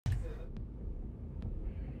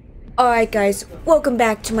Alright guys, welcome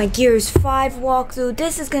back to my Gears 5 walkthrough.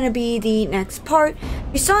 This is going to be the next part.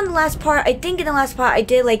 You saw in the last part, I think in the last part I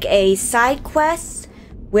did like a side quest,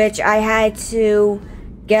 which I had to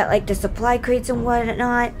get like the supply crates and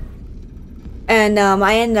whatnot. And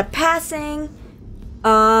I ended up passing.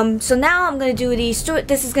 So now I'm going to do the story.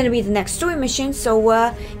 This is going to be the next story mission, so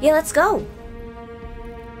yeah, let's go.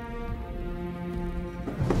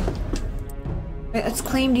 Right, let's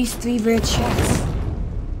claim these 3 rare chests.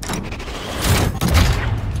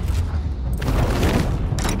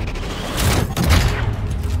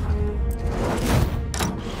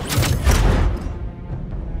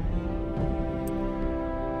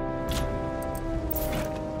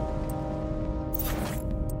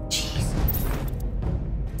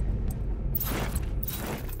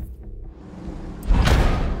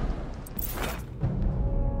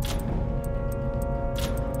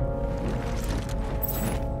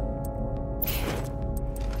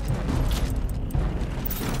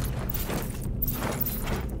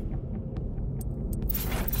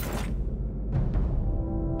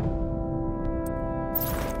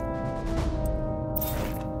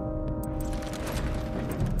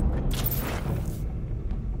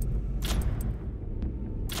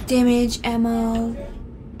 Damage, ammo.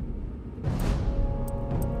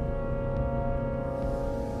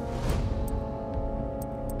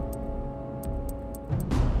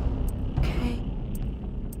 Okay.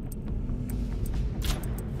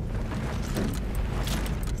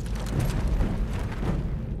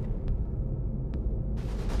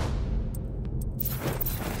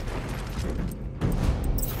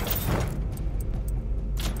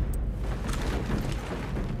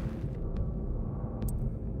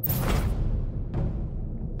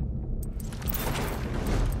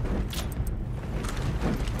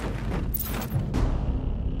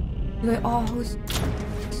 They all host.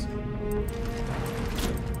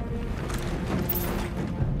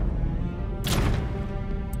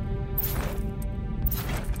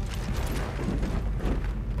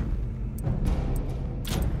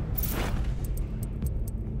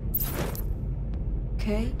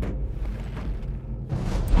 Okay.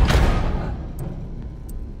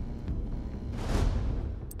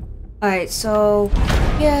 Alright, so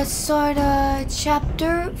yeah, start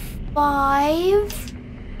chapter 5.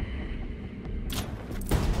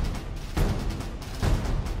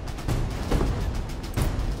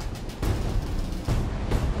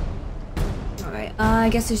 I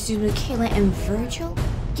guess there's Mikayla and Virgil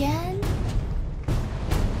again.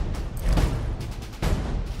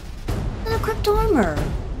 Unequipped armor.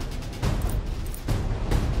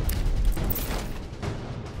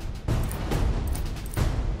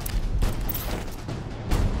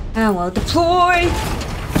 Ah, well, deploy.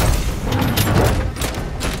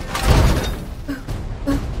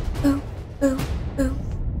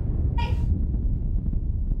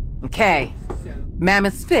 Okay,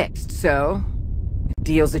 Mammoth's fixed, so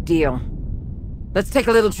deal's a deal. Let's take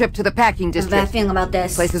a little trip to the packing district. I have a bad feeling about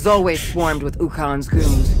this. Place is always swarmed with Ukon's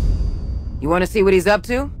goons. You want to see what he's up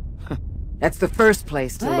to? That's the first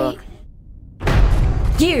place to look.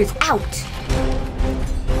 Gears out!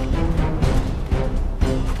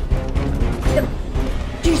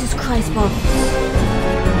 Jesus Christ, Bob.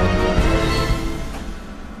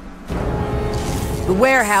 The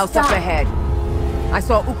warehouse up ahead. I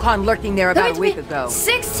saw Ukon lurking there about a week ago.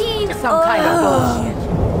 16! Some kind of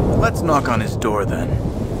bullshit. Let's knock on his door then.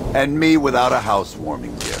 And me without a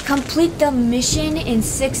housewarming gift. Complete the mission in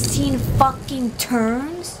 16 fucking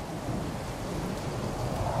turns?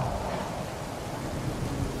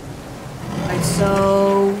 Alright,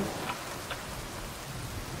 so...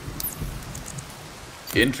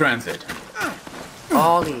 In transit.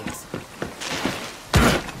 All ease.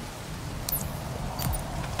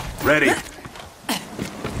 Ready.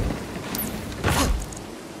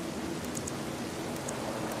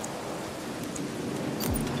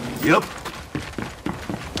 Yep.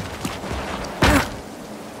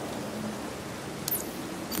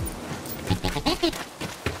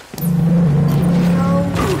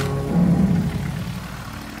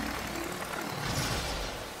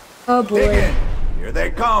 Oh boy. Here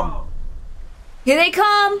they come. Here they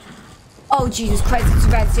come! Oh Jesus Christ, it's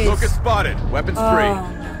red suits. Locust spotted. Weapons free.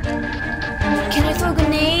 Can I throw a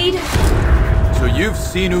grenade? So you've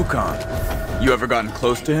seen Ukon. You ever gotten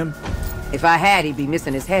close to him? If I had, he'd be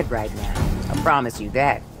missing his head right now. I promise you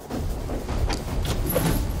that.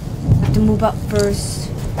 I have to move up first.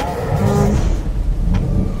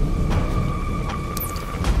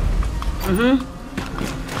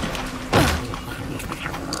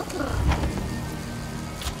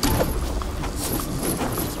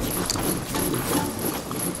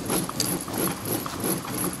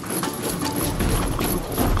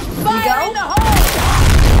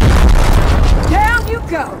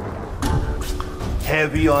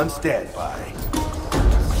 Heavy on standby.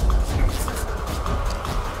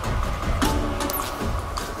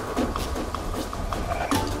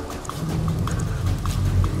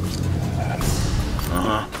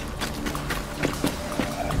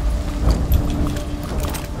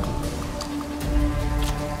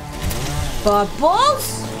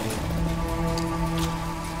 Bubbles?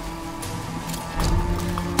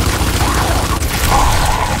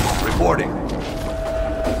 Reporting.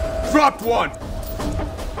 Dropped one!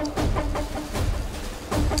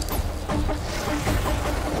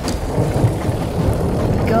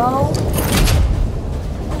 Go.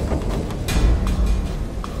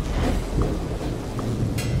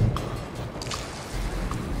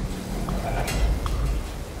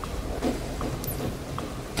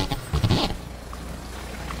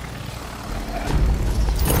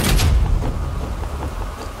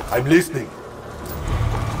 I'm listening.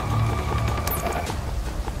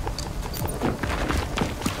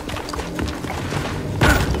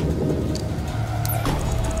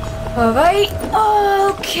 Alright.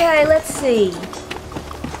 Okay, let's see.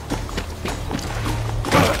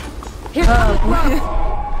 Here comes the run.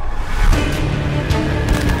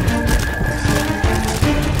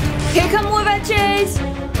 Here come more wretches!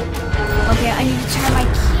 Okay, I need to turn my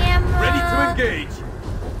camera. Ready to engage.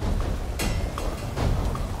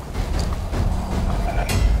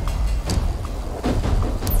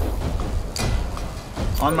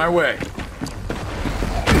 On my way.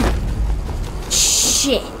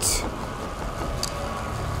 Shit.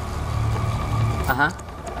 Uh-huh.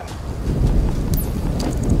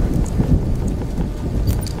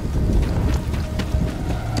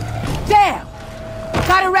 Damn!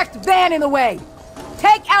 Got a wrecked van in the way!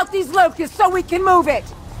 Take out these locusts so we can move it!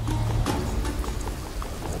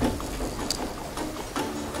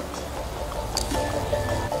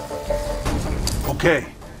 Okay.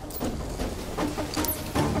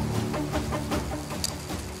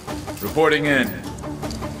 Reporting in.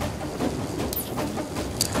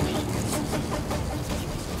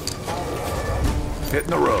 Hitting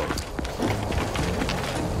the road.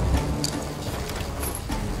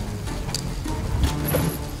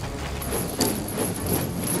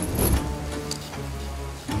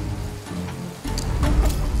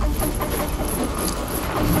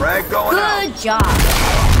 Frag going out. Good job.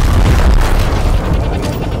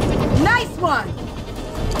 Nice one!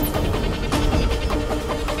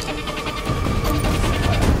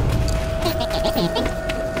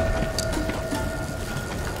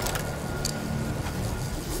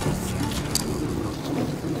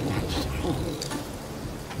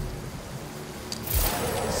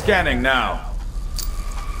 Scanning now.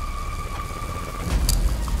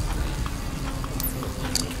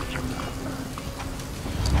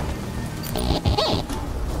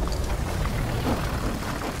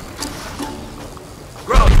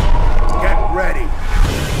 Grub, get ready.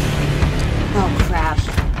 Oh crap.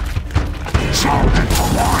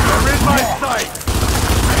 They're in my sight.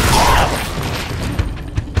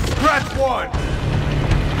 Scratch one.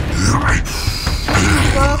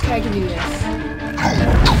 Okay, I can do this.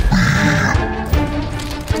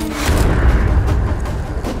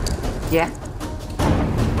 Yeah?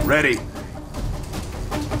 Ready.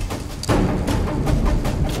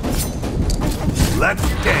 Let's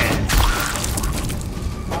dance.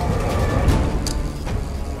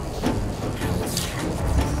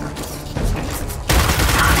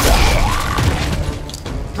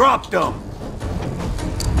 Dropped them.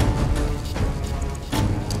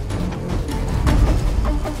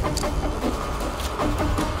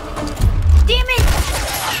 Damn it!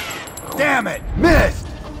 Damn it, missed.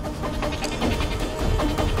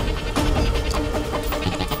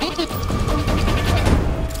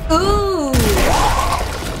 Ooh!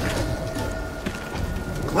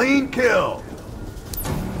 Clean kill.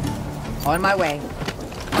 On my way.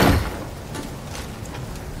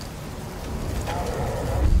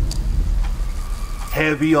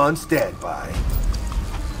 Heavy on standby.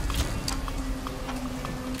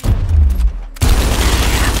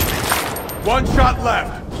 One shot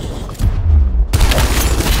left.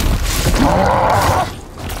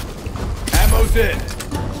 Ammo's in.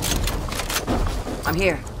 I'm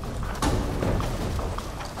here.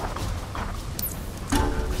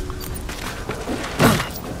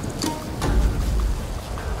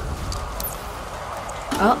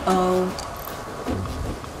 Uh-oh.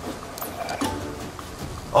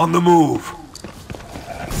 On the move.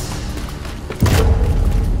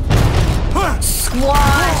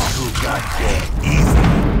 Squash! Too goddamn easy.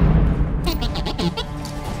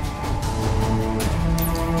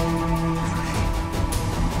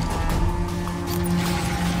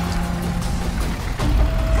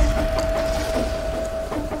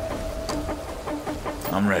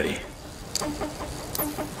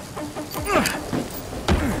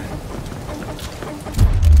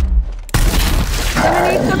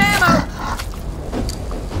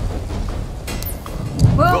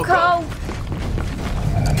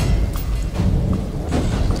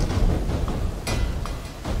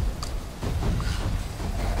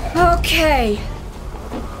 Okay.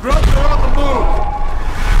 Drugs are on the move!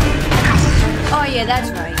 Oh yeah,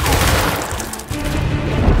 that's right.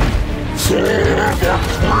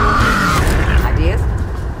 Ideas?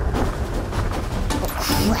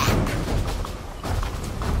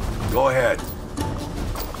 Go ahead.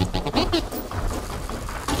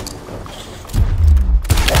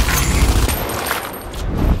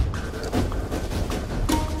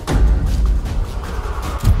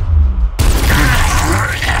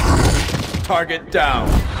 Target down.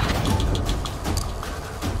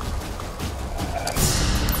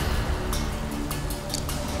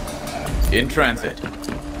 In transit.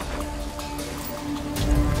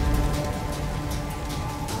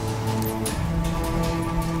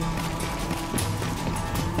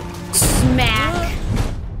 Smack.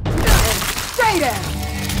 Straight in!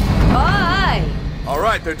 Aye. All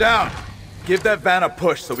right, they're down. Give that van a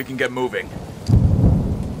push so we can get moving.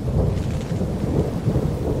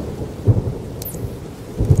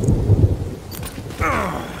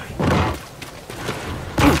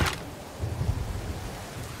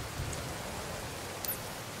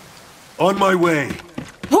 On my way.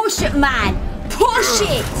 Push it, man. Push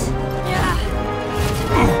it.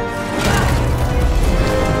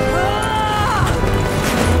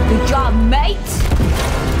 Good job, mate.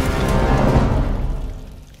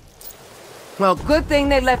 Well, good thing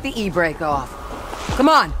they left the e-brake off. Come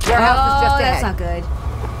on, warehouse is just ahead. That's not good.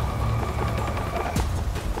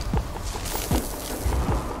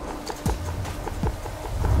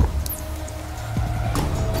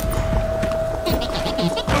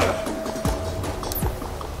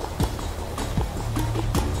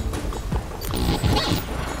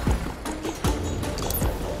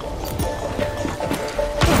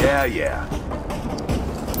 Yeah.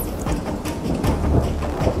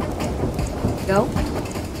 Go.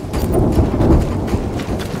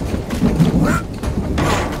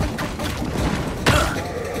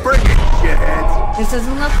 Bring it, shitheads. This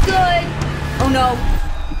doesn't look good. Oh no.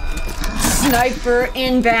 Sniper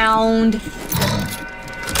inbound.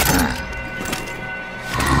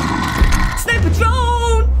 Sniper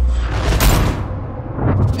drone!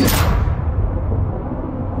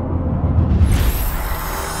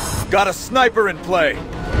 Got a sniper in play.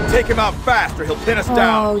 Take him out fast or he'll pin us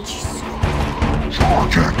down. Oh, jeez.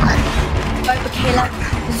 Right, Mikayla.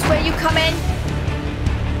 This is where you come in.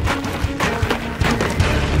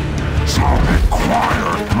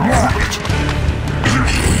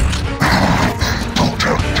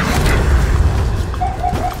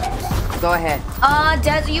 Go ahead. Des,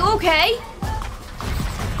 are you okay?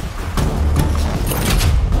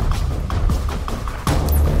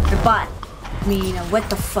 Your butt. I mean, what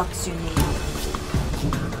the fuck's your name?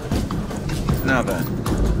 Now then.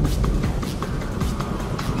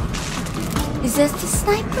 Is this the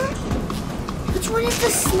sniper? Which one is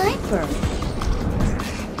the sniper?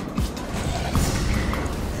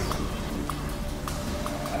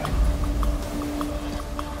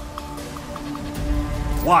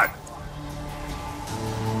 What?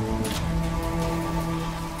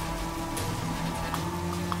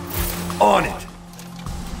 On it.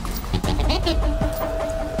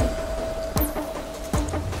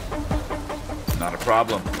 Not a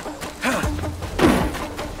problem.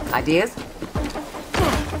 Ideas?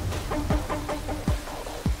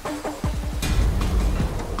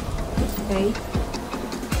 Okay.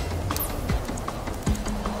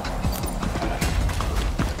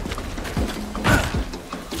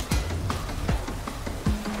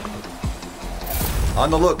 On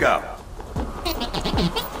the lookout.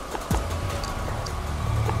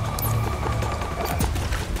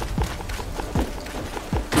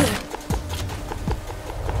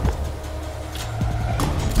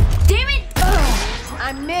 Damn it! Ugh.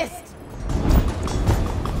 I missed!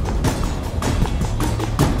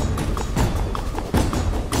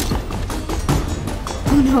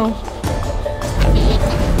 Oh no.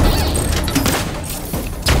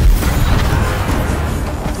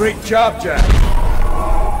 Great job, Jack.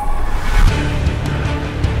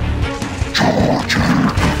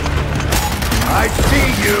 I see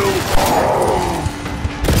you.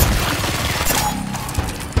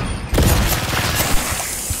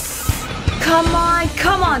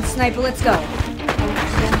 Come on, sniper, let's go.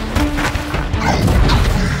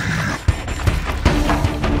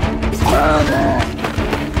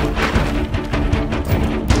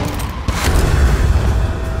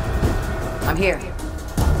 I'm here.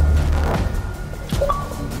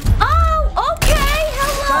 Oh, okay,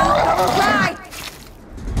 hello. Right!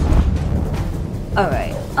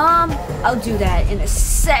 Alright, I'll do that in a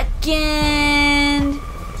second.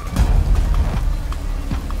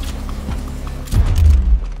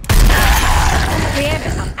 Damn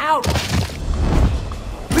it, I'm out!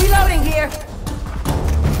 Reloading here!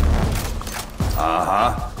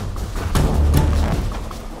 Uh-huh.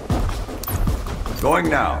 Going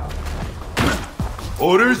now.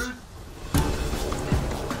 Orders?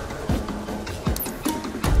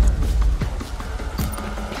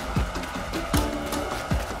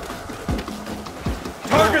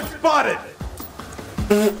 Target spotted!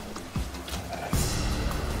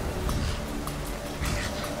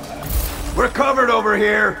 We're covered over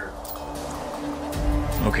here!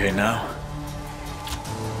 Okay, now.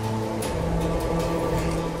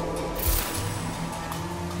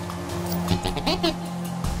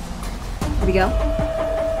 Here we go.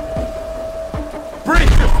 Brace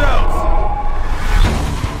yourselves!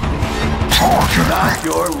 Not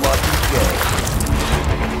your lucky day.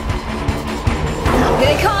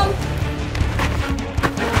 Here they come!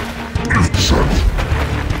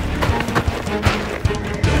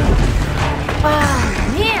 Ah,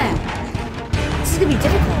 man! This is gonna be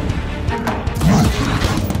difficult.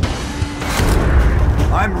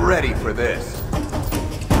 I'm ready for this.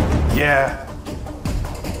 Yeah.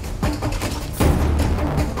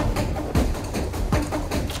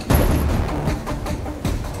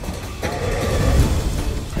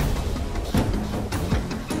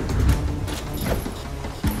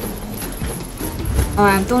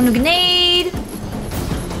 Alright, I'm throwing a grenade!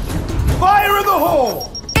 Fire in the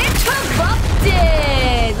hole! Interrupted!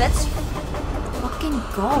 Let's fucking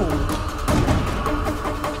go.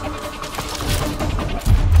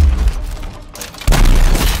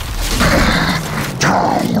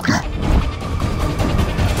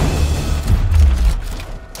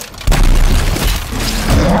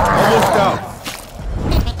 Almost out.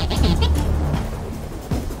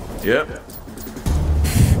 Yep.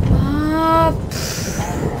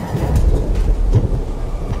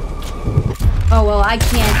 Oh well, I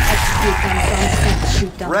can't execute them, so I'm just gonna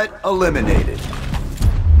shoot them. Threat eliminated.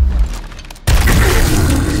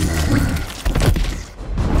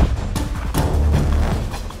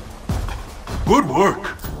 Good work.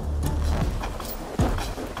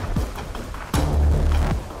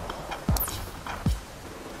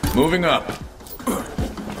 Moving up.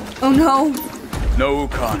 Oh no! No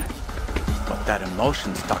Ukon. But that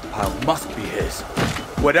Imulsion stockpile must be his.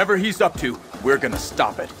 Whatever he's up to, we're gonna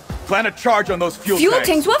stop it. Plan a charge on those fuel tanks. Fuel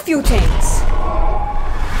tanks? What fuel tanks?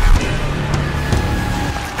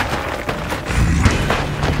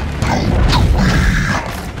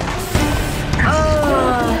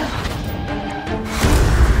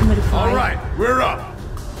 I'm gonna cry. All right, we're up.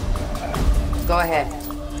 Go ahead.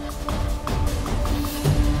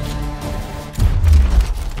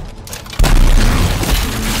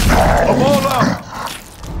 I'm all out.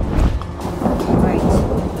 Right.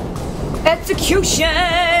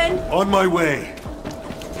 Execution! On my way.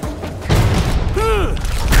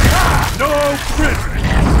 No prison.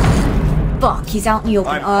 Fuck, he's out in the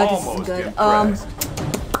open. I'm This isn't almost good. impressed.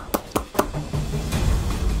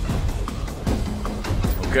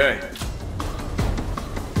 Okay.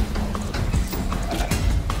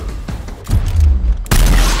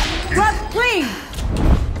 Drop, please!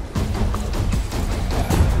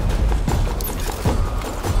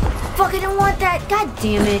 Fuck, I don't want that. God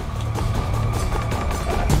damn it.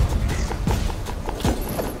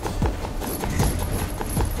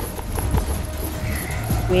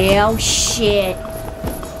 Well, shit.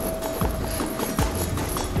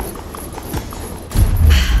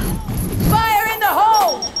 Fire in the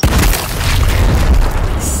hole!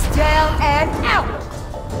 Down and out!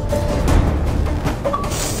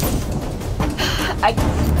 I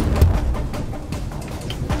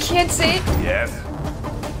can't say it. Yes.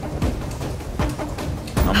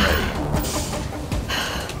 I'm ready.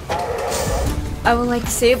 I would like to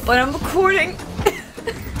say it, but I'm recording.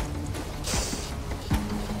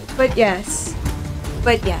 But yes.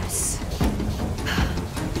 But yes.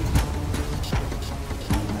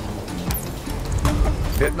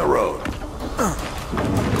 Hitting the road.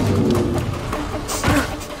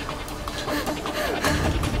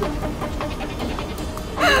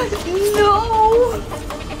 No!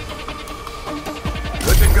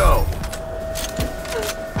 Good to go.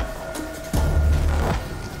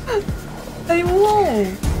 I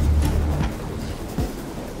won't.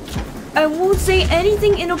 I won't say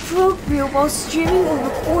anything inappropriate while streaming or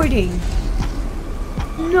recording.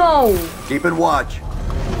 No. Keeping watch.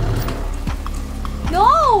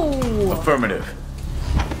 No! Affirmative.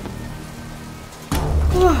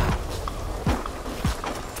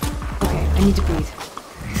 Okay, I need to breathe.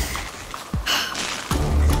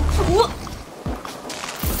 What?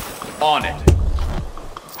 On it.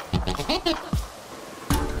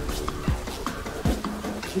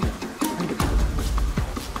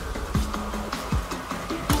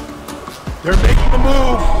 They're making the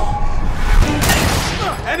move!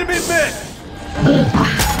 Enemy missed!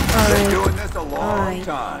 Been doing this a long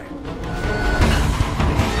time.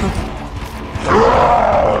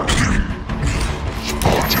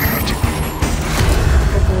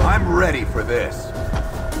 I'm ready for this.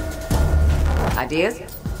 Ideas?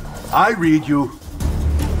 I read you.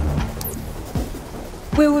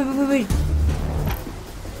 Wait.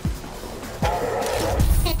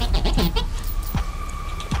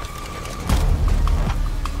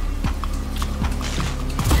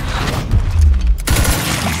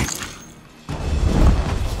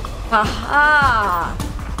 Haha!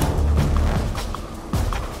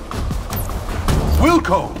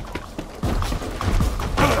 Wilco!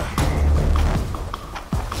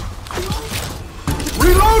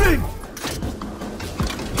 Reloading!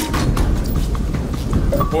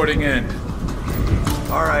 Reporting in.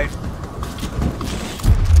 All right.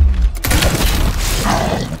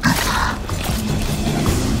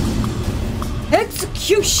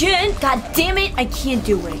 Execution! God damn it, I can't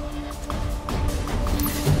do it.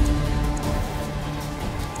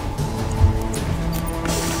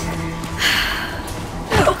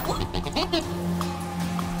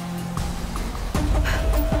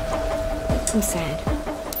 I'm sad.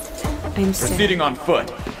 I'm sad. Proceeding on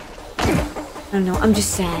foot. I don't know, I'm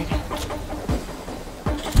just sad.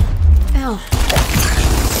 Ow.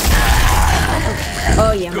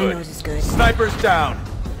 Oh yeah, Good. my nose is good. Snipers down.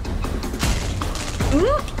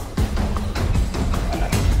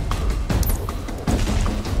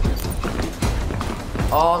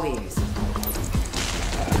 All ease.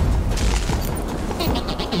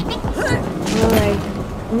 Alright.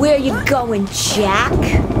 Where you going, Jack?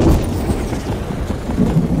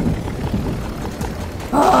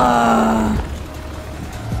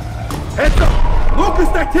 Heads up!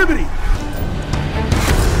 Locust activity!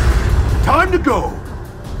 Time to go!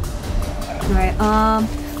 Alright,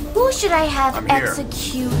 who should I have I'm here.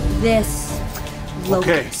 execute this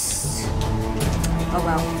Locust? Oh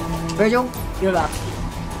well. Virgil, you're up.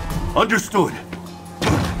 Understood.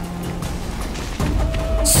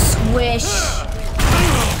 Swish.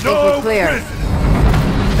 Think we're clear.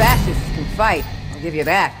 Fascists can fight. I'll give you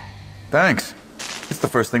that. Thanks. It's the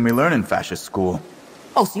first thing we learn in fascist school.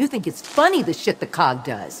 Oh, so you think it's funny the shit the COG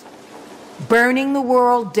does? Burning the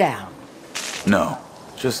world down. No.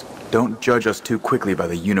 Just don't judge us too quickly by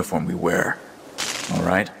the uniform we wear. All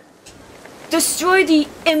right? Destroy the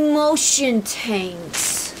Imulsion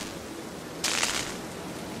tanks.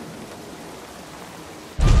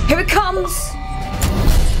 Here it comes.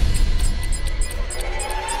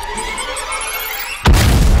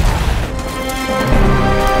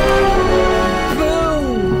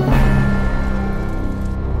 Boom.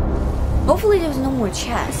 Hopefully there was no more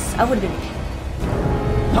chests. I would have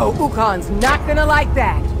been. Oh, Ukon's not gonna like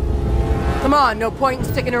that. Come on, no point in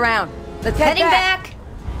sticking around. Let's head Heading back.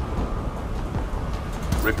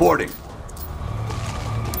 Reporting.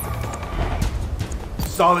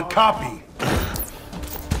 Solid copy.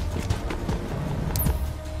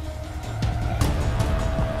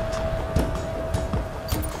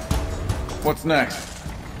 What's next?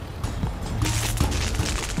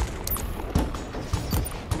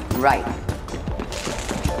 Right.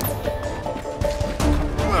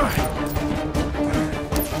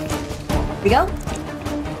 We go.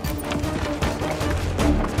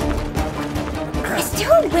 Is there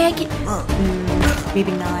a wagon?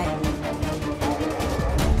 Maybe not.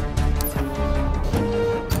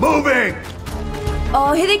 Moving!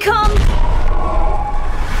 Oh, here they come.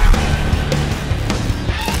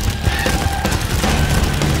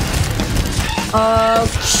 Oh,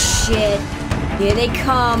 shit. Here they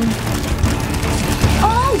come.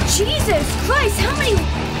 Oh, Jesus Christ. How many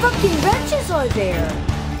fucking wrenches are there?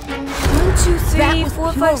 1, 2, 3, That was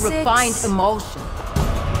 4, pure 5, 6. refined emulsion.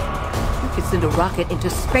 You could send a rocket into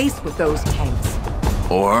space with those tanks.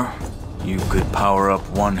 Or you could power up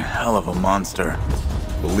one hell of a monster.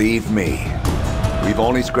 Believe me, we've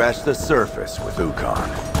only scratched the surface with Ukon.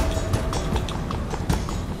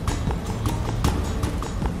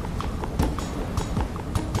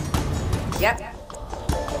 Yep.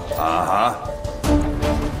 Uh-huh.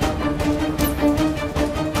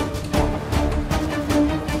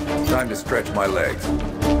 Time to stretch my legs.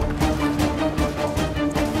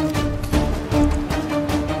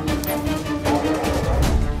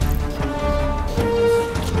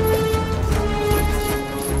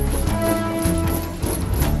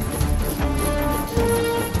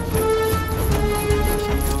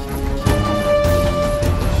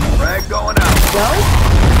 Frag going out. Go?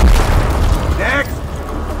 Next!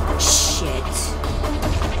 Shit.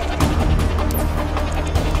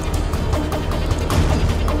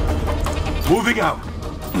 Moving out.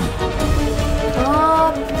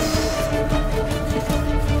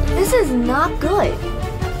 This is not good.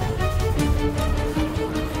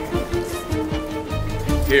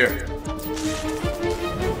 Here.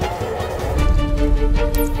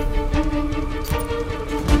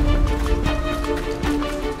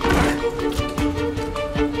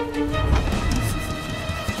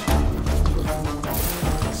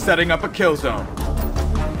 Setting up a kill zone.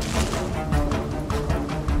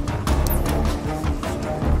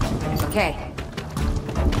 Okay.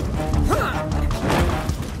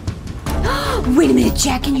 Wait a minute,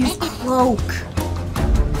 Jack can use cloak.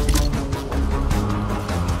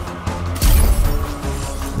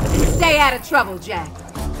 Stay out of trouble, Jack.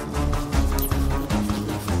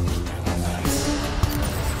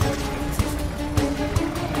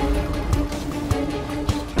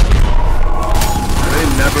 They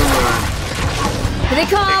never learn. Here they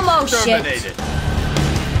come, oh shit. Exterminated.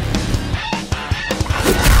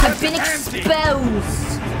 I've been exposed.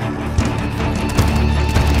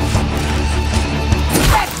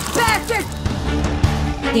 Bastard!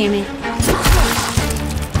 Damn it.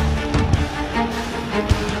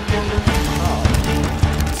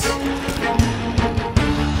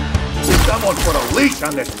 Someone put a leash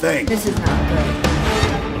on this thing. This is not good.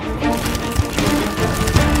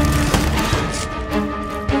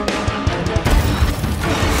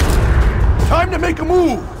 Time to make a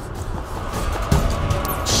move.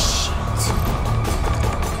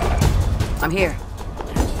 I'm here.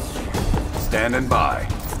 Standing by.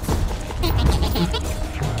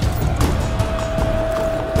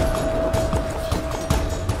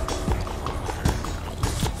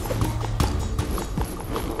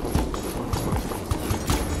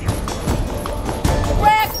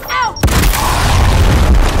 Rest out!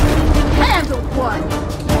 Handle one!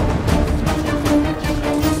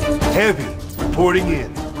 Heavy. Reporting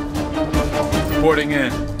in. Reporting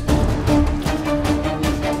in.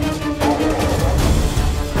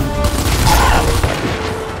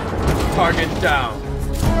 Target down.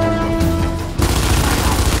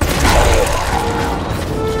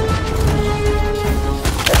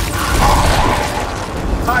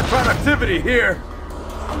 High productivity here.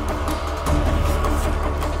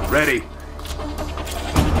 Ready.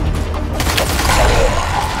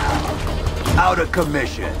 Out of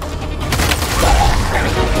commission.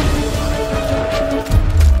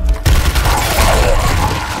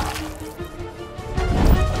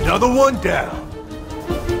 Another one down.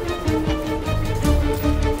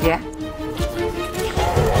 Yeah?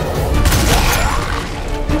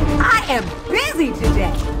 I am busy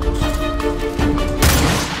today!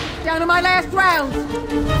 Down to my last round!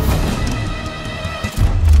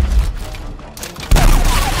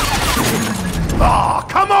 Ah,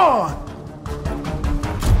 come on!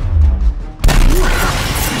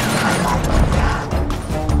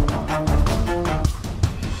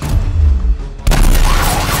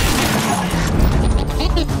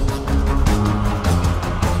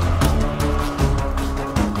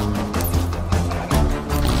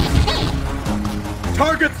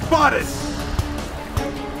 Target spotted.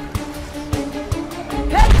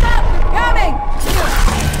 Heads up! Coming!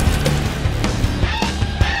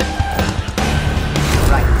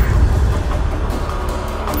 Right.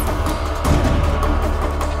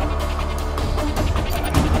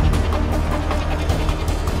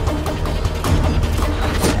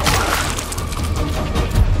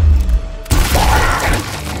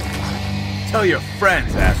 Tell your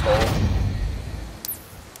friends, asshole.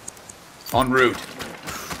 En route.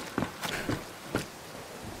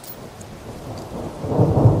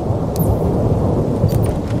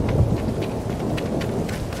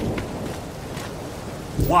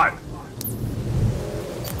 What?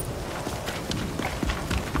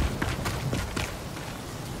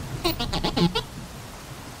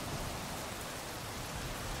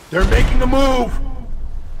 They're making a move!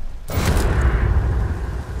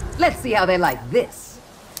 Let's see how they like this.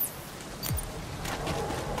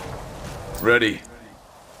 Ready.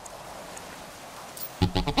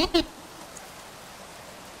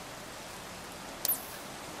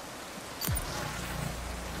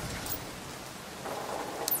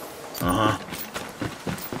 Uh-huh.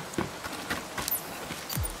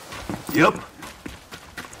 Yep.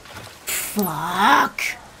 Fuck.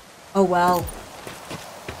 Oh well.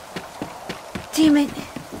 Damn it.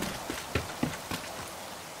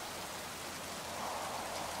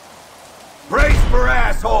 Brace for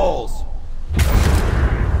assholes!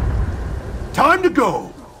 Time to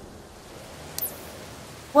go!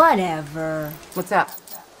 Whatever. What's up?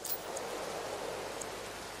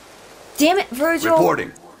 Damn it, Virgil.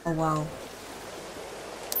 Reporting. Oh wow.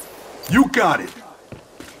 You got it.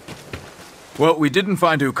 Well, we didn't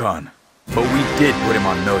find Ukon, but we did put him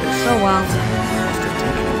on notice. Oh well. Must have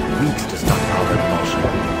taken him weeks to stockpile that emulsion.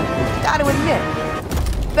 Gotta admit,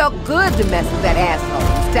 felt good to mess with that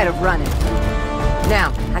asshole instead of running.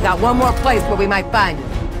 Now, I got one more place where we might find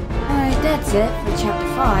him. Alright, that's it for chapter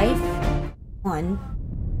 5. 1.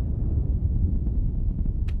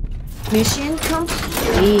 Mission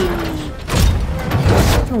complete.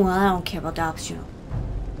 Oh, well, I don't care about the optional.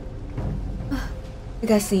 I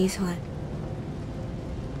gotta sneeze, hold on.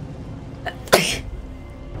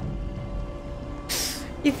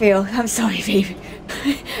 You failed. I'm sorry, baby.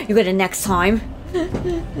 You got it next time.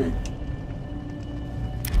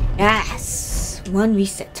 Yes! 1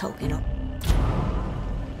 reset token.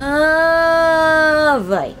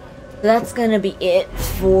 Alright. That's gonna be it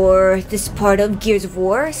for this part of Gears of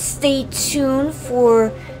War. Stay tuned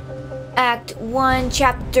for Act 1,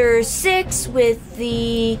 Chapter 6 with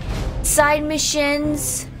the side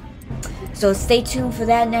missions. So stay tuned for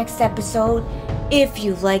that next episode. If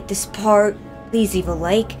you like this part, please leave a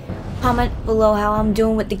like. Comment below how I'm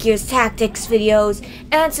doing with the Gears Tactics videos.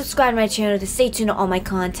 And subscribe to my channel to stay tuned to all my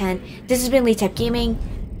content. This has been LeeType Gaming.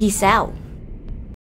 Peace out.